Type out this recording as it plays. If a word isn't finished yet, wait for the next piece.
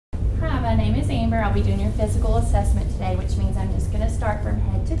My name is Amber. I'll be doing your physical assessment today, which means I'm just going to start from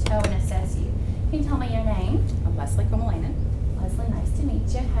head to toe and assess you. Can you tell me your name? I'm Leslie Gomalainen. Leslie, nice to meet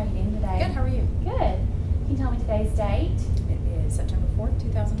you. How are you doing today? Good, how are you? Good. Can you tell me today's date? It is September 4th,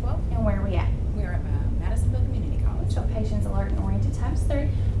 2012. And where are we at? We're at Madisonville Community College. So patients alert and oriented times 3.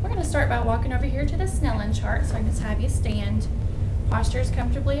 We're going to start by walking over here to the Snellen chart. So I can just have you stand. Posture is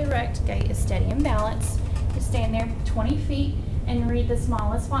comfortably erect. Gait is steady and balanced. Just stand there 20 feet and read the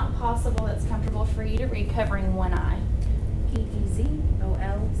smallest font possible that's comfortable for you to read, covering one eye. EEZOLCFTD.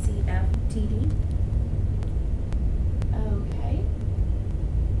 Okay.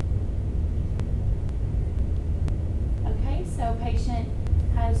 Okay, so patient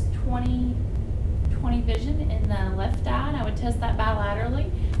has 20 vision in the left eye, and I would test that bilaterally.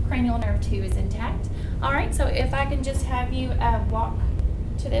 Cranial nerve 2 is intact. All right, so if I can just have you walk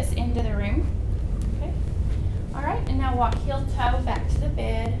to this end of the room. Okay. All right, and now walk heel toe back to the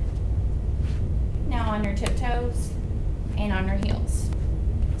bed. Now on your tiptoes and on your heels.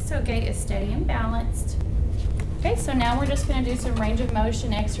 So gait is steady and balanced. Okay, so now we're just going to do some range of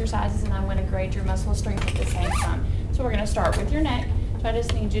motion exercises, and I'm going to grade your muscle strength at the same time. So we're going to start with your neck. So I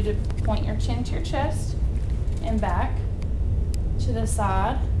just need you to point your chin to your chest and back to the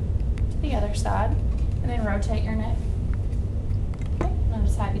side, to the other side, and then rotate your neck. Okay, and I'll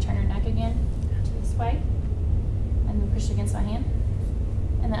just have you turn your neck again to this way, and then push against my hand,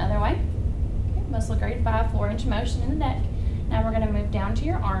 and the other way. Okay, muscle grade 5, 4-inch motion in the neck. Now we're going to move down to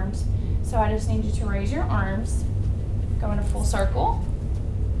your arms. So I just need you to raise your arms, go in a full circle,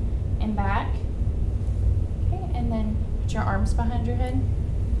 and back. Okay, and then put your arms behind your head.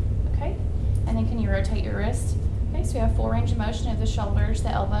 Okay, and then can you rotate your wrists? Okay, so we have full range of motion of the shoulders, the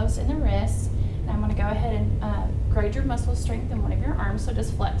elbows, and the wrists. And I'm going to go ahead and grade your muscle strength in one of your arms. So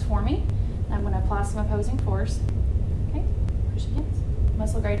just flex for me. And I'm going to apply some opposing force. Okay, push against.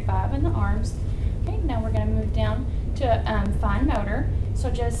 Muscle grade 5 in the arms. Okay, now we're going to move down to fine motor. So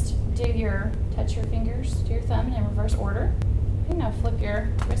just touch your fingers to your thumb in reverse order. Okay, now flip your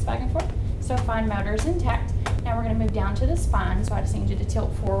wrist back and forth. So fine motor is intact. Now we're going to move down to the spine. So I just need you to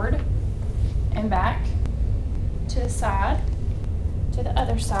tilt forward and back to the side, to the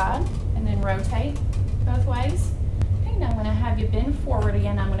other side, and then rotate both ways. Okay, now I'm going to have you bend forward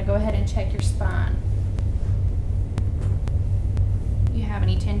again. I'm going to go ahead and check your spine. You have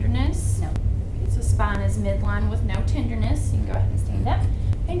any tenderness? No. Okay, so spine is midline with no tenderness. You can go ahead and stand up.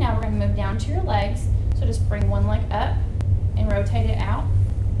 Okay, now we're going to move down to your legs. So just bring one leg up and rotate it out.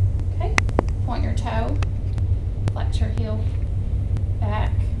 Okay, point your toe, flex your heel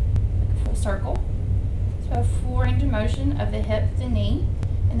back, like a full circle. So a full range of motion of the hip, the knee,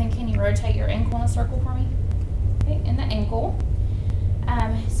 and then can you rotate your ankle in a circle for me? Okay, and the ankle.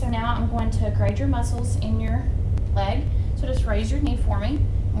 So now I'm going to grade your muscles in your leg. So just raise your knee for me.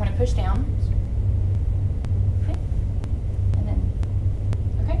 I'm going to push down. Okay, and then,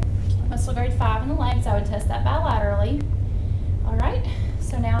 okay, muscle grade 5 in the legs. I would test that bilaterally. All right,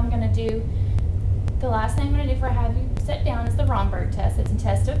 so now I'm going to do, the last thing I'm going to do before I have you sit down is the Romberg test. It's a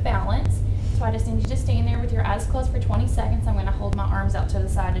test of balance. So I just need you to stand there with your eyes closed for 20 seconds. I'm going to hold my arms out to the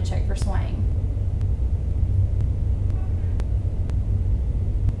side to check for swaying.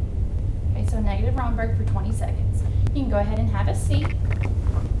 Okay, so negative Romberg for 20 seconds. You can go ahead and have a seat.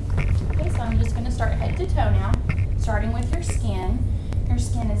 Okay, so I'm just going to start head to toe now, starting with your skin. Your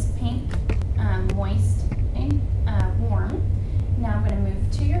skin is pink, moist, and warm. Now I'm going to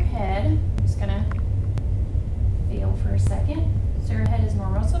move to your head. I'm just going to feel for a second. So your head is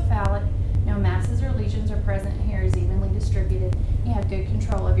normocephalic. No masses or lesions are present. Hair is evenly distributed. You have good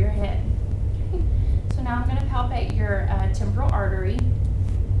control of your head. Okay. So now I'm going to palpate your temporal artery.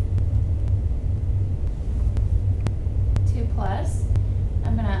 2+.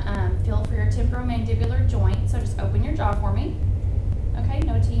 I'm going to feel for your temporomandibular joint. So just open your jaw for me. Okay,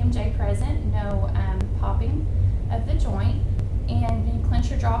 no TMJ present. No popping of the joint. And can you clench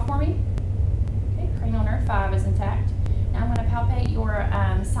your jaw for me? Okay, cranial nerve 5 is intact. Now I'm going to palpate your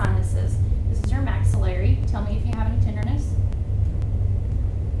sinuses. This is your maxillary. Tell me if you have any tenderness.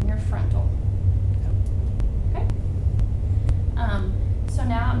 Your frontal. Okay. So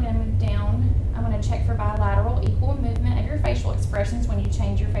now I'm going to move down. I'm going to check for bilateral equal movement of your facial expressions when you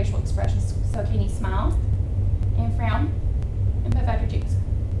change your facial expressions. So can you smile and frown and puff out your cheeks?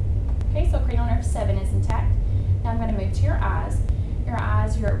 Okay, so cranial nerve 7 is intact. Now I'm going to move to your eyes. Your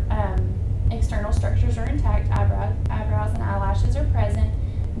eyes, your external structures are intact. Eyebrows and eyelashes are present.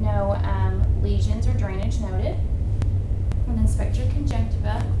 No lesions or drainage noted. I'm going to inspect your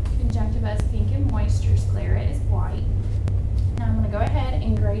conjunctiva. Conjunctiva is pink and moist. Your sclera is white. Now I'm going to go ahead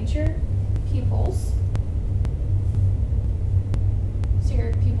and grade your pupils. So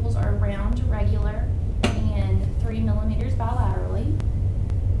your pupils are round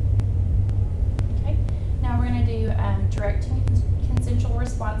direct and consensual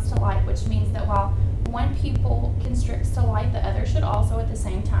response to light, which means that while one pupil constricts to light, the other should also at the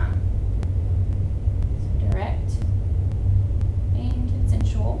same time. So direct and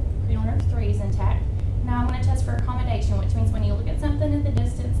consensual. Cranial nerve 3 is intact. Now I'm going to test for accommodation, which means when you look at something in the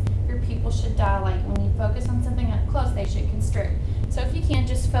distance, your pupil should dilate. When you focus on something up close, they should constrict. So if you can,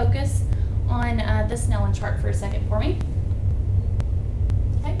 just focus on the Snellen chart for a second for me.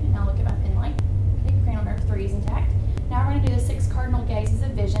 Okay, now look at my pen light. Okay, cranial nerve 3 is intact. Now we're going to do the 6 cardinal gazes of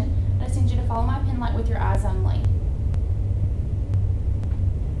vision. I just need you to follow my pen light with your eyes only.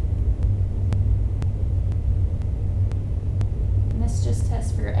 And this just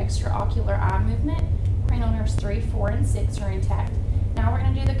tests for your extraocular eye movement. Cranial nerves 3, 4, and 6 are intact. Now we're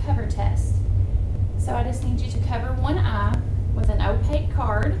going to do the cover test. So I just need you to cover one eye with an opaque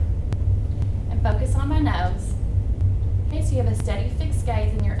card and focus on my nose. Okay, so you have a steady fixed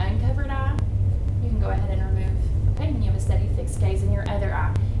gaze in your uncovered eye. You can go ahead and remove. Okay, and you have a steady fixed gaze in your other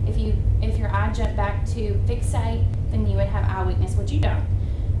eye. If your eye jumped back to fixate, then you would have eye weakness, which you don't.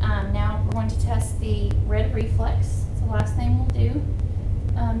 Now we're going to test the red reflex. It's the last thing we'll do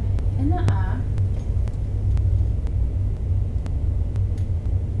in the eye.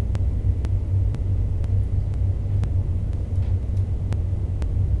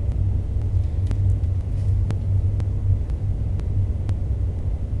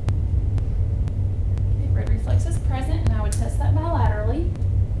 Reflex is present, and I would test that bilaterally.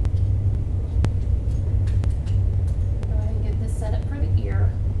 Go ahead and get this set up for the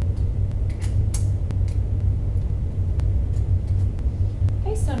ear.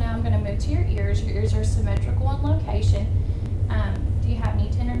 Okay, so now I'm going to move to your ears. Your ears are symmetrical in location. Do you have any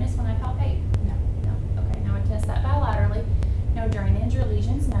tenderness when I palpate? No. No. Okay, now I test that bilaterally. No drainage or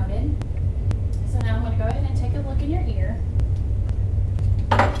lesions noted. So now I'm going to go ahead and take a look in your ear.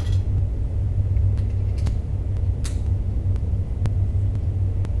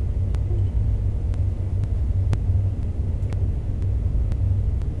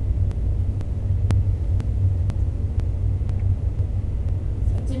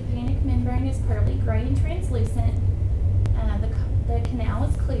 Tympanic membrane is pearly gray and translucent. The canal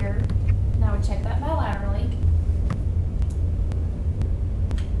is clear. Now I would check that bilaterally.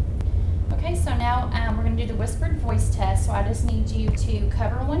 Okay, so now we're going to do the whispered voice test. So I just need you to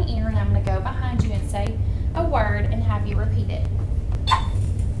cover one ear, and I'm going to go behind you and say a word and have you repeat it.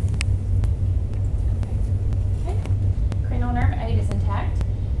 Okay. Cranial nerve 8 is intact,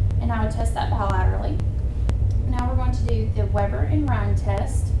 and I would test that bilaterally. Now we're going to do the Weber and Rhine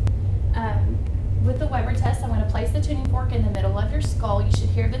test. With the Weber test, I'm going to place the tuning fork in the middle of your skull. You should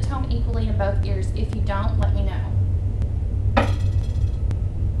hear the tone equally in both ears. If you don't, let me know.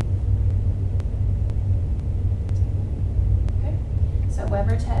 Okay. So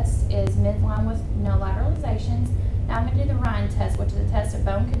Weber test is midline with no lateralizations. Now I'm going to do the Rhine test, which is a test of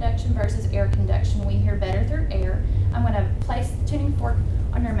bone conduction versus air conduction. We hear better through air. I'm going to place the tuning fork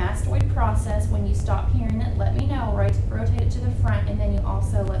on your mastoid process. When you stop hearing it, let me know. Rotate it to the front, and then you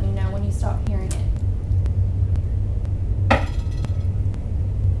also let me know when you stop hearing it.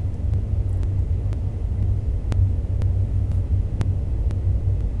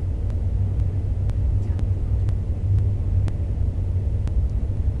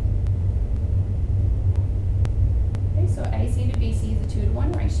 Okay, so AC to BC is a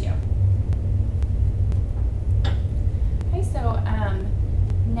 2-to-1 ratio. Okay, so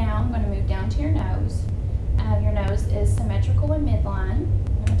now I'm going to move down to your nose. Your nose is symmetrical and midline.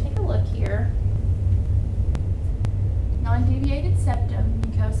 I'm going to take a look here. Non-deviated septum.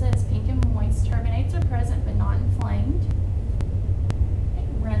 Mucosa is pink and moist. Turbinates are present but not inflamed. Okay,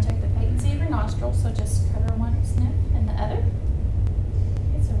 we're going to check the patency of your nostrils, so just cover one sniff and the other.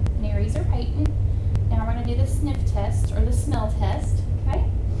 Okay, so nares are patent. Now we're going to do the sniff test, or the smell test. Okay,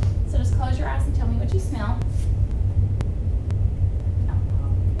 so just close your eyes and tell me what you smell.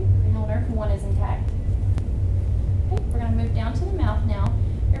 Okay, cranial nerve 1 is intact. Okay, we're going to move down to the mouth now.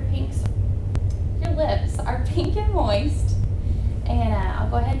 Your lips are pink and moist. And I'll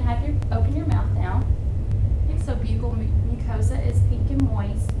go ahead and have you open your mouth now. Okay, so buccal mucosa is pink and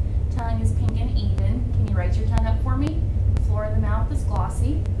moist. Tongue is pink and even. Can you raise your tongue up for me? The floor of the mouth is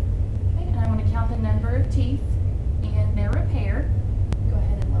glossy. Okay, and I'm going to count the number of teeth and their repair. Go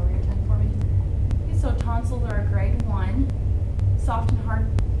ahead and lower your tongue for me. Okay, so tonsils are a grade 1. Soft and hard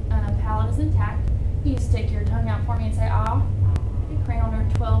palate is intact. You stick your tongue out for me and say ah. Okay, cranial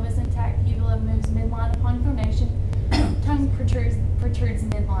nerve 12 is intact. Uvula moves midline upon phonation. Tongue protrudes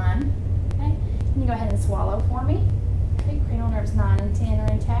midline. Okay, can you go ahead and swallow for me? Okay, cranial nerves 9 and 10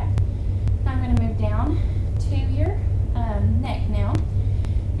 are intact. Now I'm going to move down to your neck now.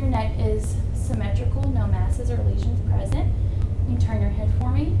 Your neck is symmetrical, no masses or lesions present.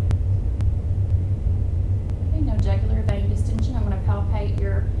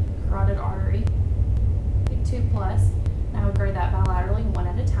 2 plus. Now I would grade that bilaterally one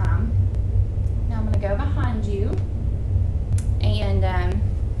at a time. Now I'm going to go behind you and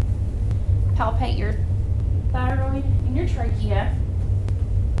palpate your thyroid and your trachea.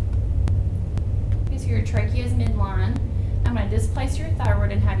 Okay, so your trachea is midline. I'm going to displace your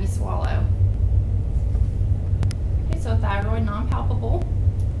thyroid and have you swallow. Okay, so thyroid non-palpable.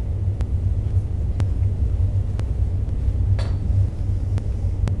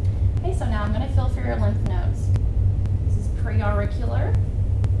 Okay, so now I'm going to feel for your lymph nodes. This is pre-auricular,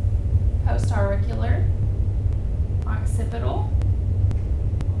 post-auricular, occipital,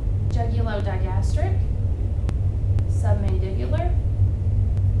 jugulo-digastric, submandibular,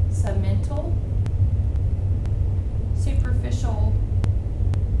 submental, superficial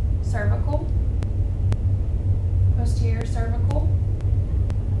cervical, posterior cervical,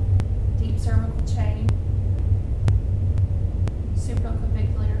 deep cervical chain,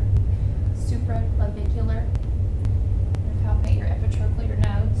 supraclavicular, and palpate your epitrochlear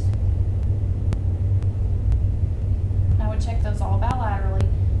nodes. I would check those all bilaterally.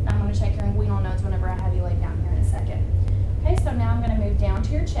 Now I'm going to check your inguinal nodes whenever I have you laid down here in a second. Okay, so now I'm going to move down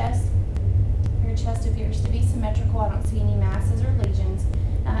to your chest. Your chest appears to be symmetrical. I don't see any masses or lesions.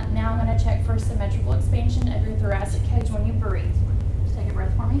 Now I'm going to check for symmetrical expansion of your thoracic cage when you breathe. Just take a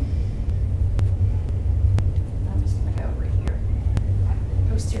breath for me. I'm just going to go over here,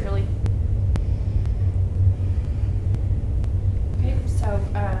 posteriorly. Okay, so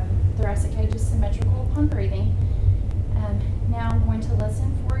thoracic cage is symmetrical upon breathing. Now I'm going to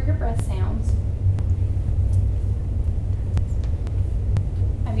listen for your breath sounds.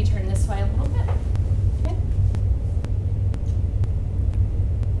 Have you turn this way a little bit? Okay.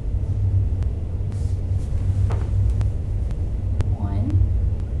 One,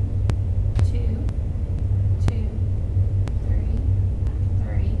 two, two,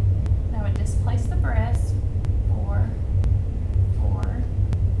 three. Now I displace the breaths. 4, 4,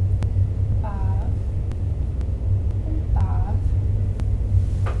 5, 5.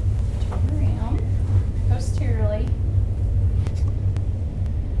 Turn around posteriorly.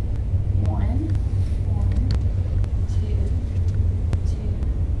 1, 1, 2, 2,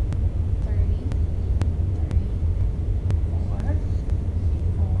 3, 4,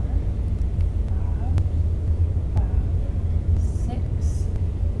 4, 5, 5, 6,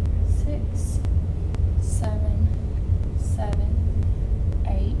 6, 7, 7,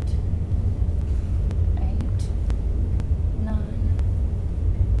 8, 8, 9,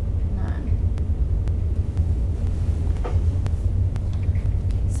 9.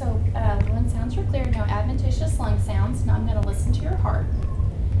 So lung sounds are clear, no adventitious lung sounds. Now I'm going to listen to your heart.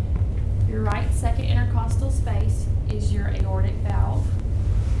 Your right second intercostal space is your aortic valve.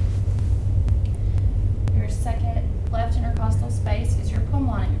 Your second left intercostal space is your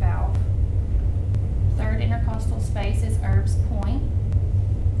pulmonic valve. Third intercostal space is Erb's point.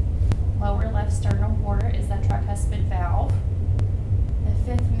 Lower left sternal border is the tricuspid valve. The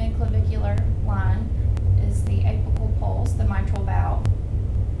fifth midclavicular line is the apical pulse, the mitral valve.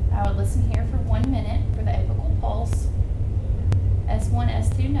 I would listen here for 1 minute for the apical pulse. S1,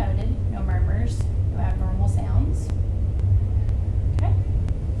 S2 noted, no murmurs, no abnormal sounds. Okay.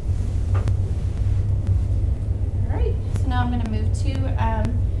 All right, so now I'm going to move to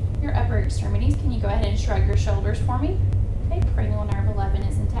your upper extremities. Can you go ahead and shrug your shoulders for me? Okay, cranial nerve 11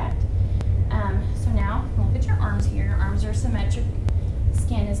 is intact. So now look at your arms here. Your arms are symmetric.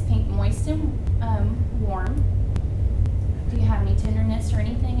 Skin is pink, moist, and warm. Do you have any tenderness or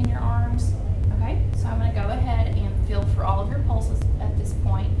anything in your arms? Okay, so I'm going to go ahead and feel for all of your pulses at this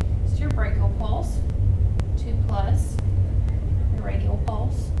point. This is your brachial pulse, 2 plus, your radial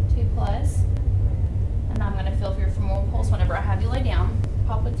pulse, 2 plus, and I'm going to feel for your femoral pulse whenever I have you lay down.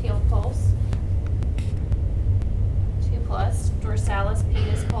 Popliteal pulse, 2 plus, dorsalis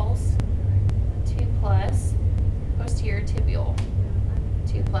pedis pulse, 2 plus, posterior tibial,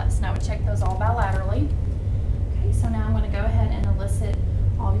 2 plus. Now I would check those all bilaterally. Okay, so now I'm going to go ahead and elicit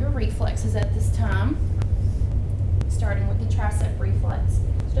all your reflexes at this time, starting with the tricep reflex.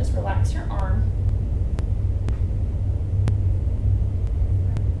 So just relax your arm.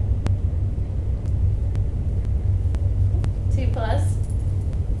 Two plus.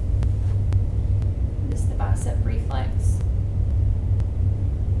 This is the bicep reflex.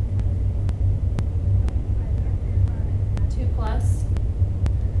 2 plus.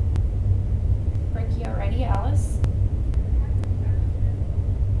 Brachioradialis.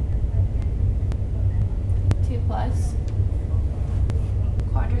 2 plus.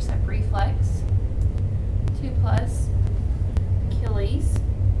 Quadricep reflex. 2 plus. Achilles.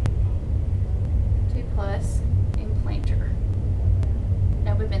 2 plus. Implantar.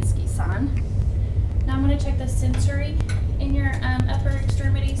 No Babinski sign. Now I'm going to check the sensory in your upper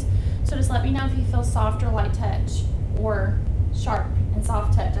extremities. So just let me know if you feel soft or light touch, or sharp and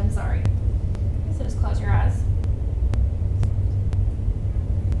soft touch, I'm sorry. Okay, so just close your eyes.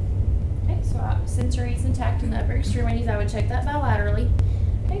 Okay, so sensory is intact in the upper extremities. I would check that bilaterally.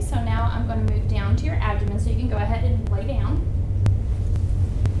 Okay, so now I'm going to move down to your abdomen, so you can go ahead and lay down.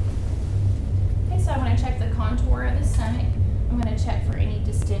 Okay, so I want to check the contour of the stomach. I'm going to check for any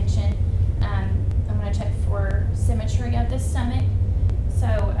distension. I'm going to check for symmetry of the stomach.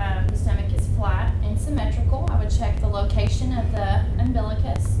 So the stomach is flat and symmetrical. I would check the location of the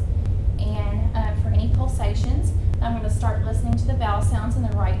umbilicus, and for any pulsations. I'm going to start listening to the vowel sounds in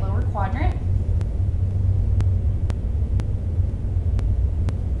the right lower quadrant.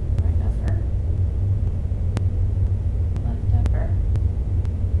 Right upper, left upper,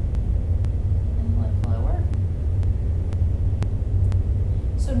 and left lower.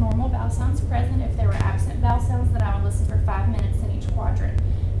 So normal vowel sounds present. If there were absent vowel sounds, then I would listen for 5 minutes in each quadrant.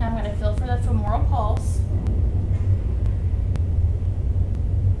 Now I'm going to feel for the femoral pulse.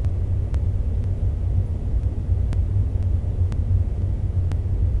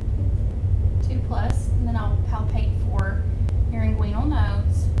 2+, and then I'll palpate for your inguinal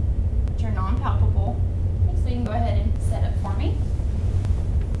nodes, which are non-palpable. Okay, so you can go ahead and set it for me.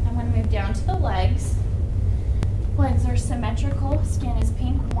 I'm going to move down to the legs. Legs are symmetrical. Skin is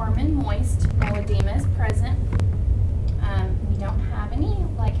pink, warm, and moist. No edema is present. We don't have any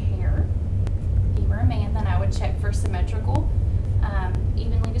like hair. If you were a man, then I would check for symmetrical,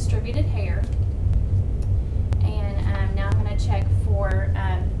 evenly distributed hair. And now I'm going to check for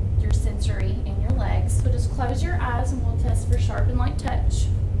your sensory in your legs. So just close your eyes and we'll test for sharp and light touch.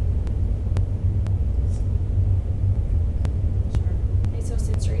 Okay, so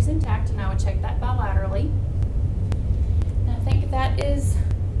sensory is intact, and I would check that bilaterally. And I think that is